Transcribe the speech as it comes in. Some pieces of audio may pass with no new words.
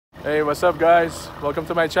Hey, what's up guys? Welcome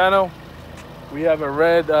to my channel. We have a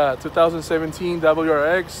red 2017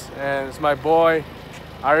 WRX and it's my boy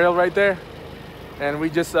Ariel right there. And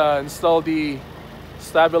we just installed the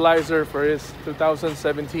stabilizer for his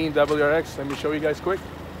 2017 WRX. Let me show you guys quick.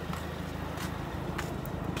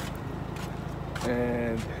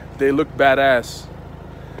 And they look badass.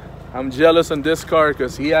 I'm jealous on this car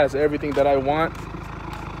because he has everything that I want.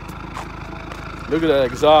 Look at that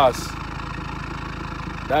exhaust.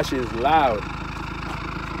 That shit is loud.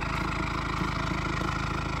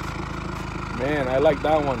 Man, I like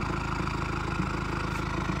that one.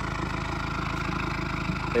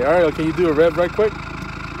 Hey Ariel, can you do a rev right quick?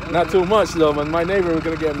 Not too much though, but my neighbor is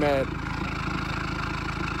gonna get mad.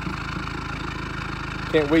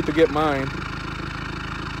 Can't wait to get mine.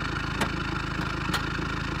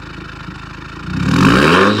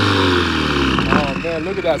 Oh man,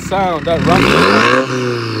 look at that sound, that rock.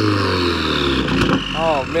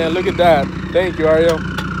 Oh man, look at that. Thank you, Ariel.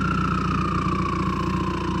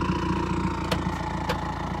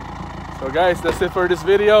 So guys, that's it for this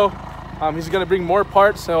video. He's gonna bring more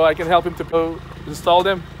parts so I can help him to install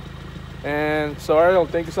them. And so Ariel,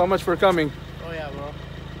 thank you so much for coming. Oh yeah, bro.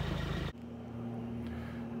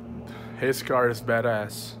 His car is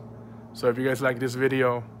badass. So if you guys like this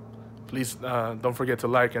video, please don't forget to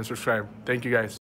like and subscribe. Thank you guys.